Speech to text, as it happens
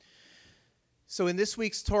So in this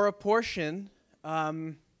week's Torah portion,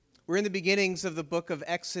 we're in the beginnings of the book of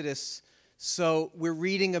Exodus. So we're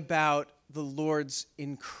reading about the Lord's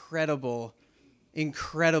incredible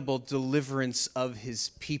deliverance of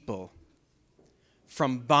his people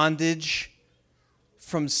from bondage,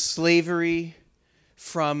 from slavery,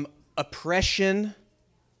 from oppression.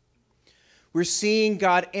 We're seeing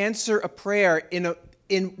God answer a prayer in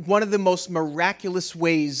one of the most miraculous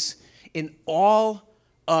ways in all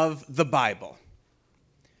of the Bible.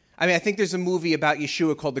 I think there's a movie about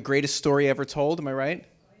Yeshua called The Greatest Story Ever Told. Am I right?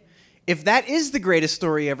 If that is the greatest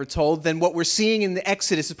story ever told, then what we're seeing in the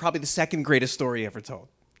Exodus is probably the second greatest story ever told.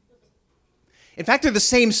 In fact, they're the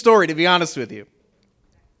same story, to be honest with you.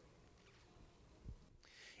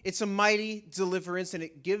 It's a mighty deliverance, and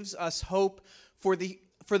it gives us hope for the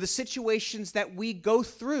situations that we go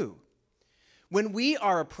through. When we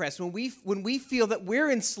are oppressed, when we feel that we're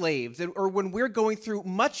enslaved, or when we're going through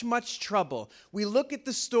much trouble, we look at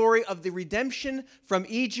the story of the redemption from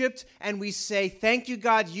Egypt and we say, thank you,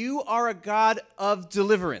 God, you are a God of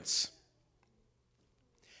deliverance.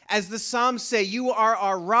 As the Psalms say, you are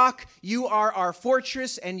our rock, you are our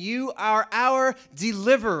fortress, and you are our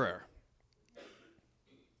deliverer.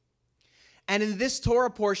 And in this Torah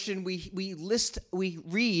portion, we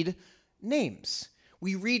read names.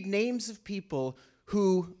 We read names of people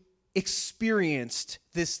who experienced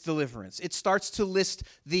this deliverance. It starts to list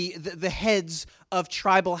the heads of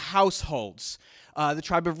tribal households, the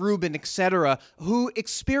tribe of Reuben, etc., who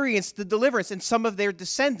experienced the deliverance, and some of their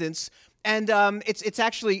descendants. And it's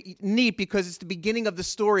actually neat because it's the beginning of the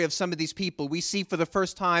story of some of these people. We see for the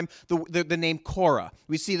first time the name Korah.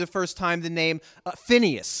 We see the first time the name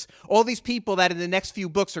Phineas. All these people that in the next few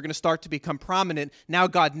books are going to start to become prominent, now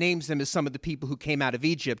God names them as some of the people who came out of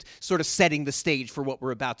Egypt, sort of setting the stage for what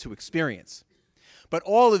we're about to experience. But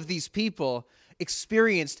all of these people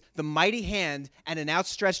experienced the mighty hand and an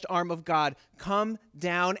outstretched arm of God come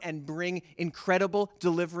down and bring incredible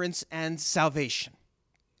deliverance and salvation.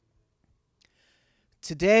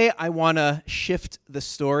 Today, I want to shift the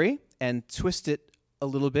story and twist it a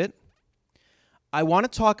little bit. I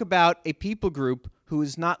want to talk about a people group who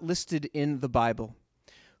is not listed in the Bible,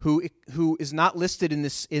 who is not listed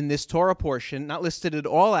in this Torah portion, not listed at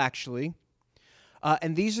all, actually.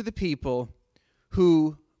 And these are the people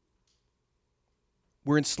who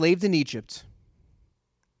were enslaved in Egypt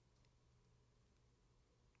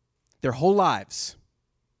their whole lives,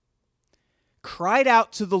 cried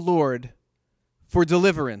out to the Lord for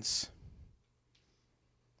deliverance,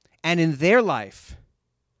 and in their life,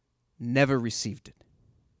 never received it.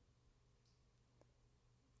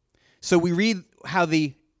 So we read how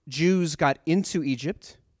the Jews got into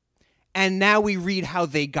Egypt, and now we read how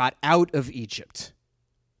they got out of Egypt.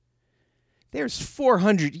 There's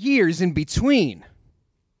 400 years in between.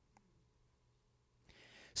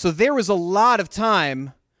 So there was a lot of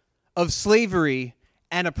time of slavery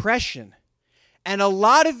and oppression, and a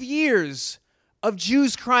lot of years of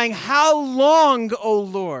Jews crying, how long, O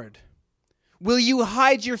Lord, will you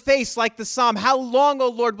hide your face, like the psalm? How long, O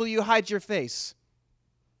Lord, will you hide your face?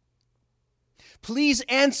 Please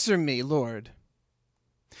answer me, Lord.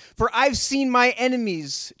 For I've seen my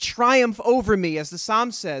enemies triumph over me, as the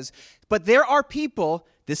psalm says. But there are people,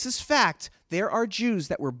 this is fact, there are Jews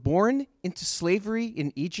that were born into slavery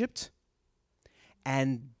in Egypt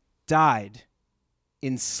and died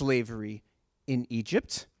in slavery in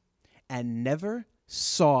Egypt, and never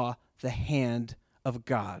saw the hand of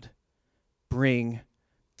God bring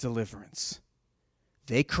deliverance.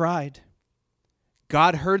 They cried.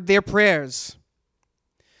 God heard their prayers.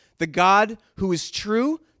 The God who is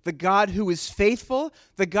true, the God who is faithful,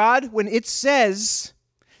 the God, when it says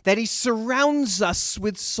that he surrounds us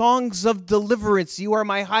with songs of deliverance. You are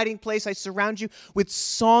my hiding place. I surround you with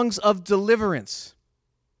songs of deliverance.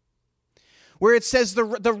 Where it says the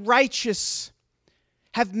righteous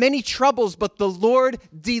have many troubles, but the Lord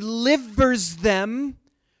delivers them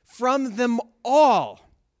from them all.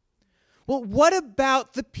 Well, what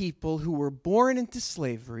about the people who were born into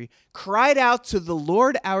slavery, cried out to the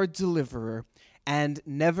Lord our deliverer, and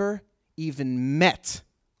never even met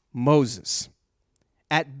Moses?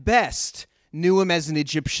 At best, knew him as an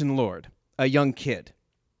Egyptian lord, a young kid.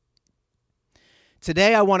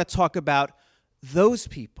 Today, I want to talk about those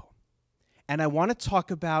people, and I want to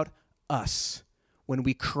talk about us. When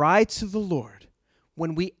we cry to the Lord,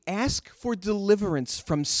 when we ask for deliverance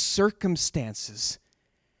from circumstances,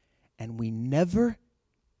 and we never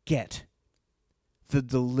get the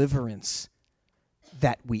deliverance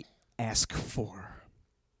that we ask for.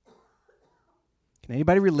 Can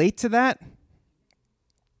anybody relate to that?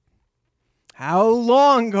 How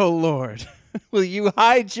long, O Lord, will you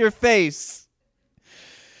hide your face?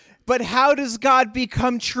 But how does God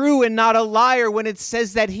become true and not a liar when it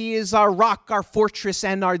says that he is our rock, our fortress,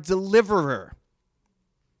 and our deliverer?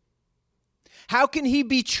 How can he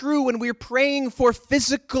be true when we're praying for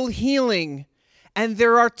physical healing and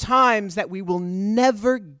there are times that we will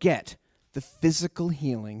never get the physical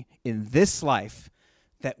healing in this life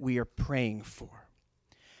that we are praying for?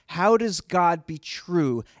 How does God be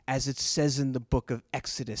true as it says in the book of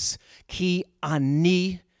Exodus? Ki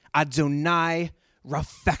ani Adonai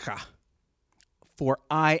Rafecha, for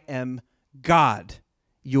I am God,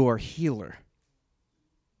 your healer.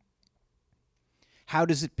 How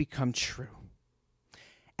does it become true?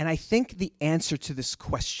 And I think the answer to this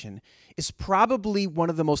question is probably one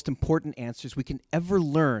of the most important answers we can ever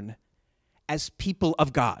learn as people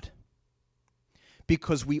of God.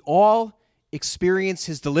 Because we all experience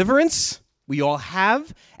his deliverance. We all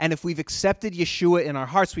have. And if we've accepted Yeshua in our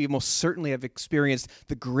hearts, we most certainly have experienced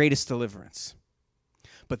the greatest deliverance.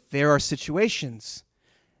 But there are situations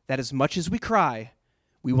that as much as we cry,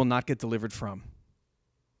 we will not get delivered from.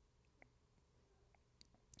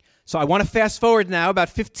 So I want to fast forward now about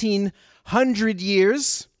 1,500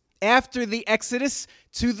 years after the Exodus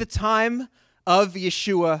to the time of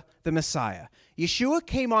Yeshua the Messiah. Yeshua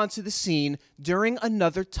came onto the scene during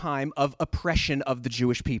another time of oppression of the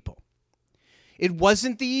Jewish people. It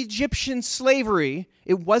wasn't the Egyptian slavery.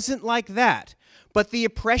 It wasn't like that. But the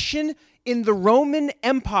oppression in the Roman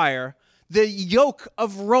Empire, the yoke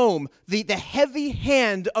of Rome, the heavy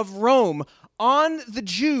hand of Rome on the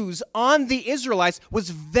Jews, on the Israelites,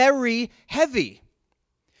 was very heavy.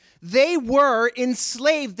 They were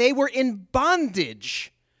enslaved. They were in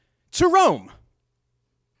bondage to Rome.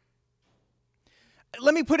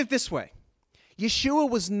 Let me put it this way. Yeshua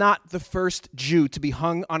was not the first Jew to be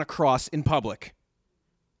hung on a cross in public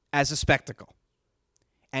as a spectacle.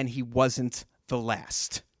 And he wasn't the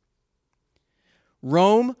last.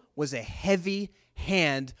 Rome was a heavy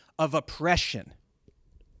hand of oppression.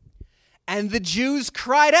 And the Jews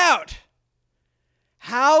cried out,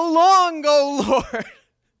 "How long, O Lord,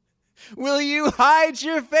 will you hide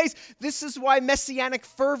your face?" This is why messianic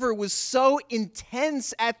fervor was so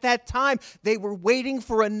intense at that time. They were waiting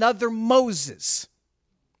for another Moses.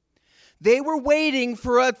 They were waiting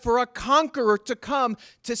for a conqueror to come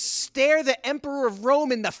to stare the emperor of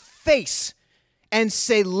Rome in the face and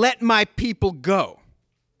say, "Let my people go."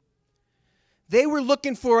 They were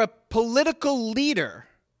looking for a political leader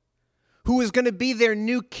who is going to be their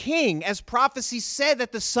new king. As prophecy said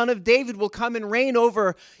that the son of David will come and reign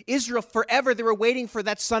over Israel forever, they were waiting for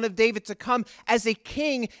that son of David to come as a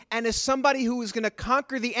king and as somebody who was going to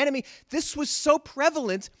conquer the enemy. This was so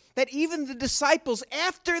prevalent that even the disciples,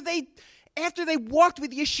 after they walked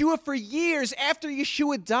with Yeshua for years, after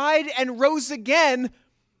Yeshua died and rose again,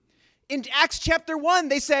 in Acts chapter 1,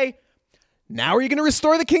 they say, "Now are you going to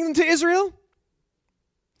restore the kingdom to Israel?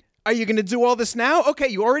 Are you going to do all this now? Okay,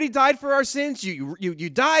 you already died for our sins. You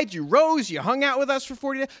died, you rose, you hung out with us for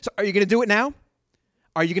 40 days. So are you going to do it now?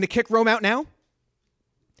 Are you going to kick Rome out now?"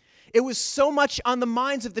 It was so much on the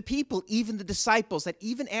minds of the people, even the disciples, that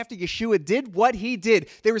even after Yeshua did what he did,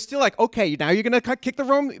 they were still like, "Okay, now you're going to kick the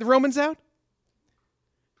Romans out?"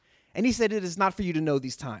 And he said, "It is not for you to know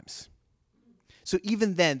these times." So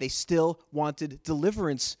even then, they still wanted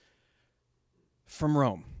deliverance from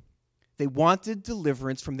Rome. They wanted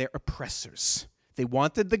deliverance from their oppressors. They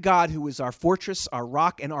wanted the God who is our fortress, our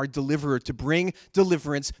rock, and our deliverer to bring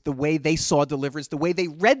deliverance the way they saw deliverance, the way they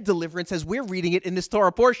read deliverance as we're reading it in this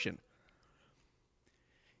Torah portion.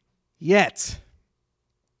 Yet,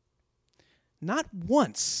 not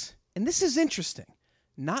once, and this is interesting,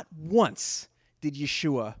 not once did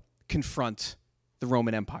Yeshua confront the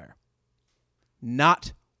Roman Empire.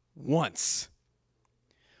 Not once.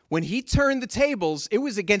 When he turned the tables, it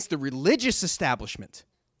was against the religious establishment.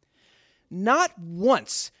 Not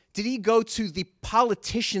once did he go to the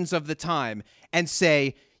politicians of the time and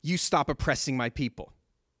say, "You stop oppressing my people."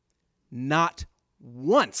 Not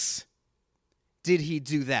once did he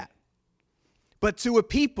do that. But to a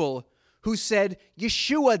people who said,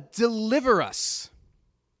 "Yeshua, deliver us,"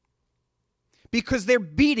 because they're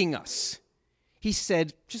beating us, he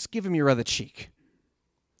said, "Just give him your other cheek."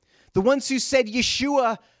 The ones who said,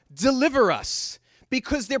 "Yeshua, deliver us,"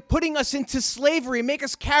 because they're putting us into slavery, make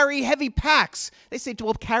us carry heavy packs. They say,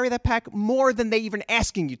 "Well, carry that pack more than they even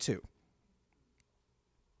asking you to."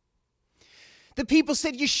 The people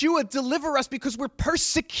said, "Yeshua, deliver us because we're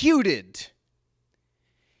persecuted."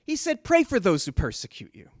 He said, "Pray for those who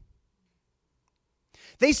persecute you."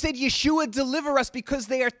 They said, "Yeshua, deliver us because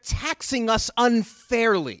they are taxing us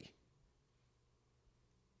unfairly."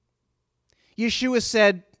 Yeshua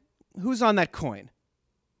said, "Who's on that coin?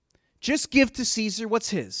 Just give to Caesar what's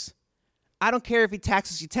his. I don't care if he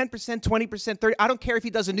taxes you 10%, 20%, 30%. I don't care if he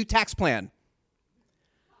does a new tax plan.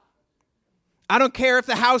 I don't care if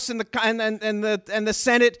the House and the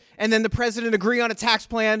Senate and then the president agree on a tax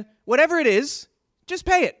plan. Whatever it is, just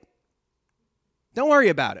pay it. Don't worry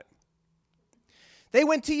about it. They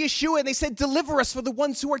went to Yeshua and they said, deliver us for the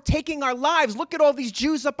ones who are taking our lives. Look at all these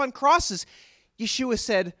Jews up on crosses. Yeshua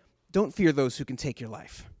said, don't fear those who can take your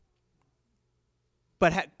life,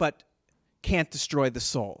 but can't destroy the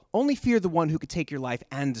soul. Only fear the one who could take your life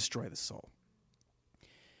and destroy the soul.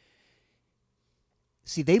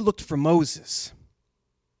 See, they looked for Moses.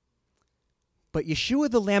 But Yeshua,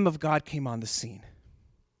 the Lamb of God, came on the scene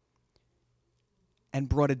and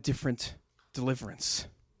brought a different deliverance.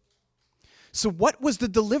 So what was the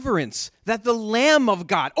deliverance? That the Lamb of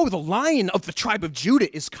God, the Lion of the tribe of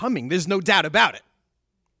Judah is coming. There's no doubt about it.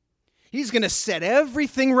 He's going to set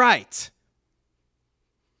everything right.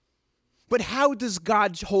 But how does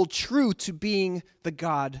God hold true to being the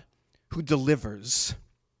God who delivers?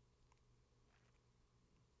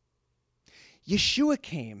 Yeshua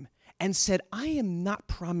came and said, I am not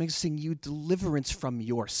promising you deliverance from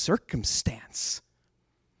your circumstance.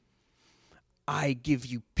 I give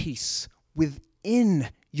you peace within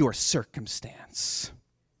your circumstance.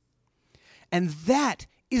 And that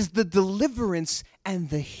is the deliverance and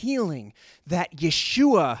the healing that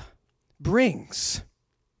Yeshua brings.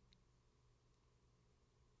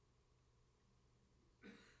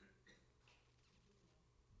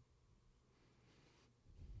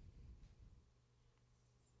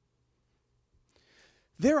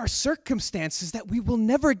 There are circumstances that we will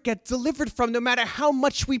never get delivered from, no matter how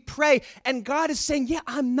much we pray. And God is saying,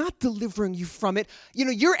 I'm not delivering you from it.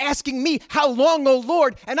 You're asking me, how long, O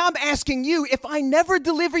Lord? And I'm asking you, if I never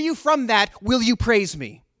deliver you from that, will you praise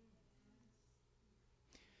me?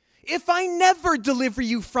 If I never deliver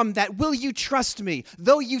you from that, will you trust me?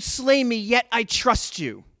 Though you slay me, yet I trust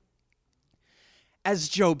you. As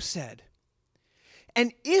Job said.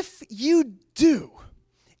 And if you do,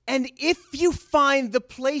 and if you find the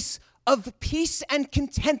place of peace and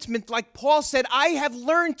contentment, like Paul said, I have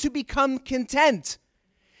learned to become content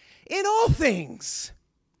in all things.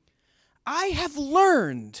 I have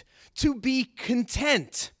learned to be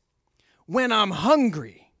content when I'm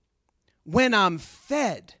hungry, when I'm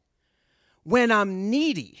fed, when I'm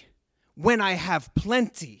needy, when I have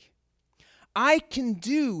plenty. I can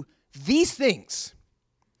do these things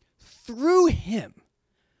through him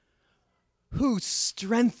who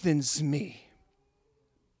strengthens me.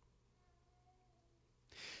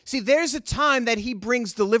 See, there's a time that he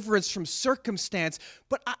brings deliverance from circumstance,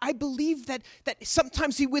 but I believe that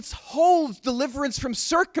sometimes he withholds deliverance from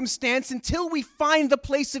circumstance until we find the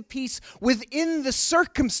place of peace within the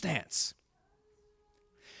circumstance.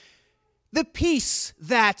 The peace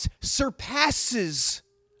that surpasses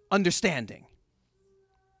understanding.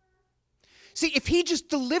 See, if he just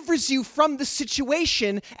delivers you from the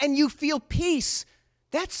situation and you feel peace,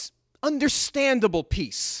 that's understandable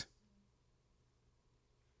peace.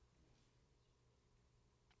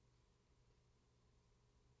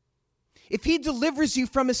 If he delivers you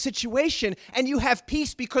from a situation and you have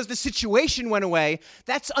peace because the situation went away,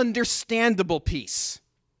 that's understandable peace.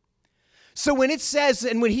 So when it says,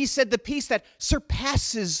 and when he said the peace that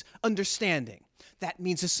surpasses understanding, that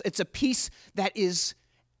means it's a peace that is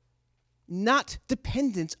not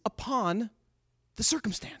dependent upon the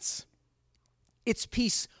circumstance. It's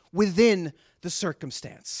peace within the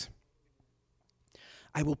circumstance.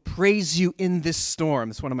 I will praise you in this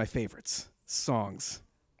storm. It's one of my favorites songs.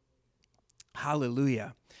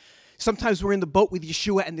 Hallelujah. Sometimes we're in the boat with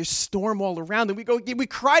Yeshua and there's storm all around and we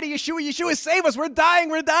cry to Yeshua, Yeshua, save us. We're dying,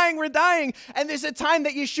 we're dying, we're dying. And there's a time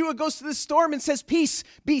that Yeshua goes to the storm and says, peace,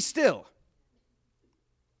 be still.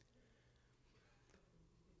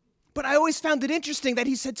 But I always found it interesting that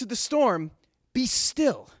he said to the storm, be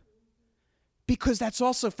still. Because that's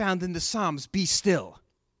also found in the Psalms, be still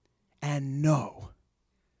and know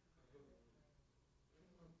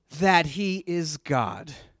that he is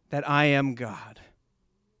God, that I am God.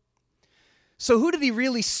 So who did he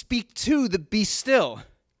really speak to, the be still?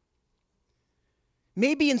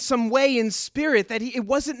 Maybe in some way in spirit that it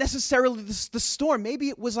wasn't necessarily the storm. Maybe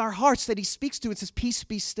it was our hearts that he speaks to and says, peace,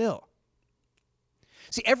 be still.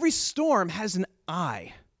 See, every storm has an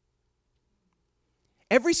eye.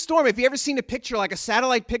 Every storm, if you ever seen a picture, like a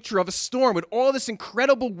satellite picture of a storm with all this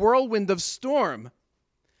incredible whirlwind of storm,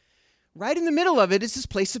 right in the middle of it is this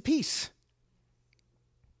place of peace.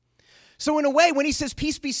 So in a way, when he says,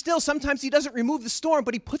 peace, be still, sometimes he doesn't remove the storm,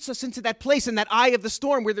 but he puts us into that place, in that eye of the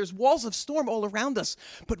storm, where there's walls of storm all around us,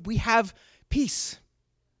 but we have peace.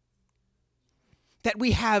 That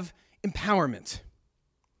we have empowerment.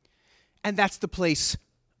 And that's the place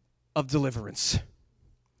of deliverance.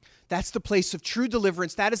 That's the place of true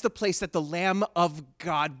deliverance. That is the place that the Lamb of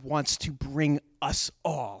God wants to bring us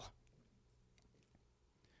all.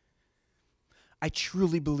 I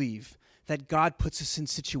truly believe that God puts us in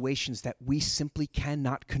situations that we simply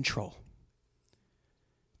cannot control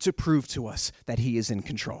to prove to us that he is in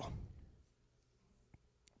control.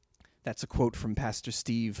 That's a quote from Pastor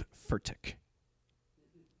Steve Furtick,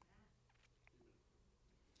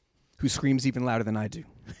 who screams even louder than I do,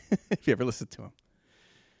 if you ever listen to him.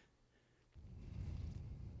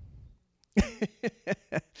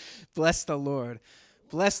 Bless the Lord.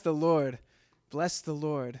 Bless the Lord. Bless the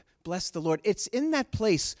Lord. Bless the Lord. It's in that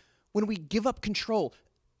place when we give up control.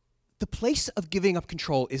 The place of giving up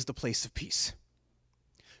control is the place of peace.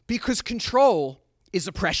 Because control is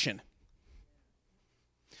oppression.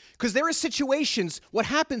 Because there are situations, what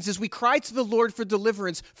happens is we cry to the Lord for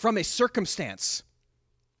deliverance from a circumstance.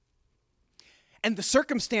 And the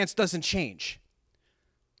circumstance doesn't change.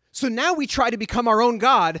 So now we try to become our own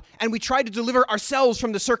God, and we try to deliver ourselves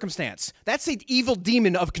from the circumstance. That's the evil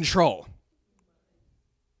demon of control.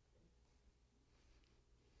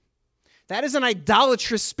 That is an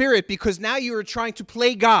idolatrous spirit, because now you are trying to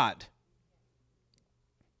play God.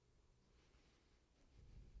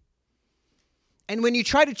 And when you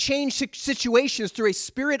try to change situations through a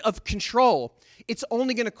spirit of control, it's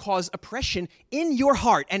only going to cause oppression in your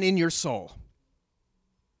heart and in your soul.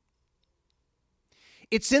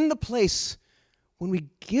 It's in the place when we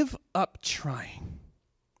give up trying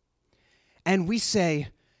and we say,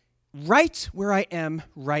 right where I am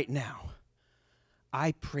right now,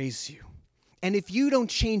 I praise you. And if you don't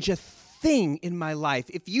change a thing in my life,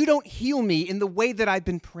 if you don't heal me in the way that I've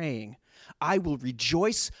been praying, I will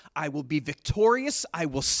rejoice, I will be victorious, I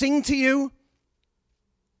will sing to you,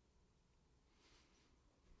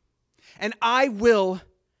 and I will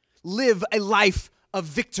live a life of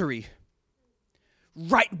victory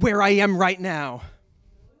right where I am right now,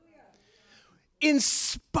 in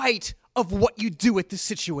spite of what you do at this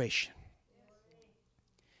situation.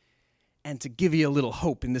 And to give you a little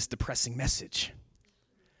hope in this depressing message,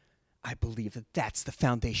 I believe that that's the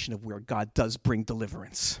foundation of where God does bring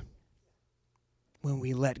deliverance. When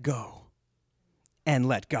we let go and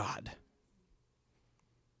let God.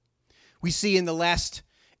 We see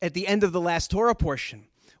at the end of the last Torah portion,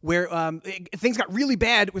 where things got really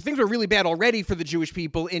bad. Things were really bad already for the Jewish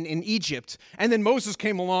people in Egypt. And then Moses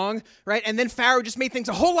came along, right? And then Pharaoh just made things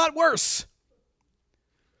a whole lot worse.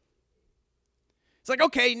 It's like,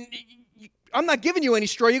 okay, I'm not giving you any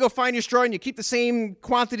straw. You go find your straw and you keep the same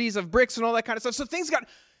quantities of bricks and all that kind of stuff. So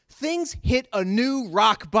things hit a new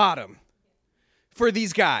rock bottom for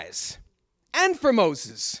these guys and for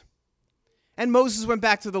Moses. And Moses went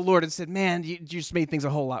back to the Lord and said, man, you just made things a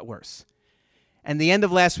whole lot worse. And the end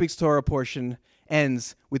of last week's Torah portion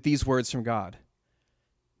ends with these words from God.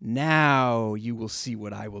 Now you will see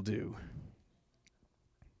what I will do.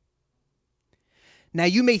 Now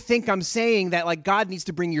you may think I'm saying that like God needs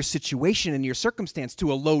to bring your situation and your circumstance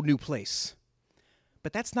to a low new place.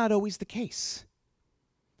 But that's not always the case.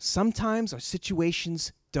 Sometimes our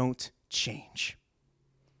situations don't change.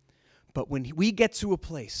 But when we get to a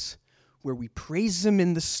place where we praise him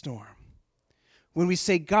in the storm, when we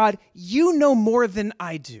say, God, you know more than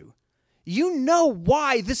I do. You know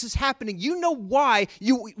why this is happening. You know why.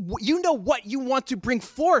 You know what you want to bring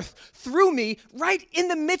forth through me right in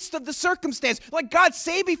the midst of the circumstance. Like, God,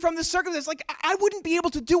 save me from the circumstance. Like, I wouldn't be able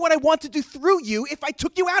to do what I want to do through you if I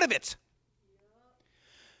took you out of it.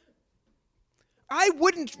 I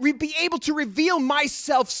wouldn't be able to reveal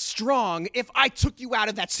myself strong if I took you out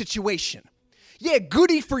of that situation. Yeah,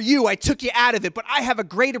 goody for you, I took you out of it, but I have a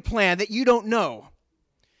greater plan that you don't know.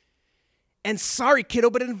 And sorry, kiddo,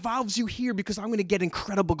 but it involves you here because I'm going to get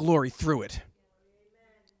incredible glory through it.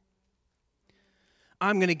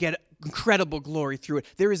 I'm going to get incredible glory through it.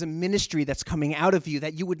 There is a ministry that's coming out of you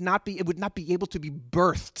that it would not be able to be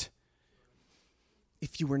birthed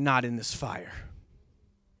if you were not in this fire.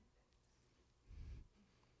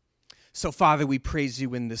 So, Father, we praise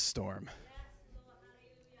you in this storm.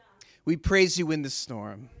 We praise you in this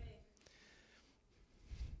storm.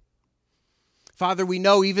 Father, we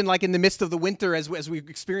know even like in the midst of the winter as we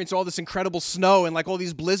experience all this incredible snow and like all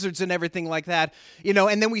these blizzards and everything like that, you know,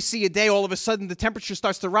 and then we see a day all of a sudden the temperature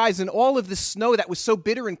starts to rise and all of this snow that was so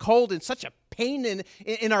bitter and cold and such a pain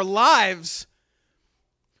in our lives,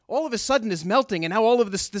 all of a sudden is melting, and now all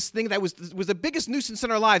of this thing that was the biggest nuisance in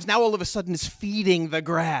our lives now all of a sudden is feeding the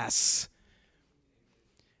grass.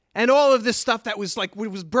 And all of this stuff that was like,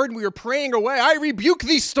 it was burden we were praying away. I rebuke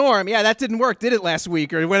thee, storm. Yeah, that didn't work, did it, last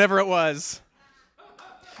week or whatever it was?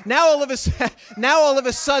 Now all of a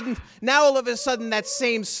sudden, that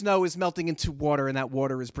same snow is melting into water, and that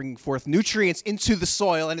water is bringing forth nutrients into the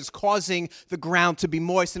soil, and it's causing the ground to be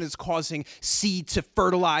moist, and it's causing seed to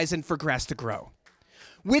fertilize and for grass to grow.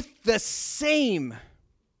 With the same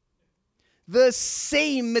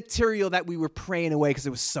material that we were praying away because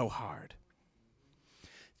it was so hard.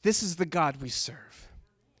 This is the God we serve.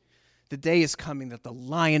 The day is coming that the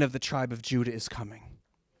Lion of the tribe of Judah is coming,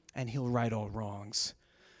 and he'll right all wrongs.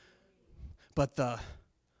 But the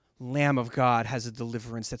Lamb of God has a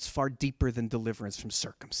deliverance that's far deeper than deliverance from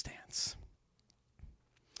circumstance.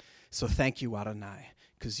 So thank you, Adonai,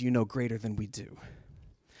 because you know greater than we do.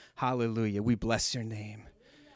 Hallelujah. We bless your name.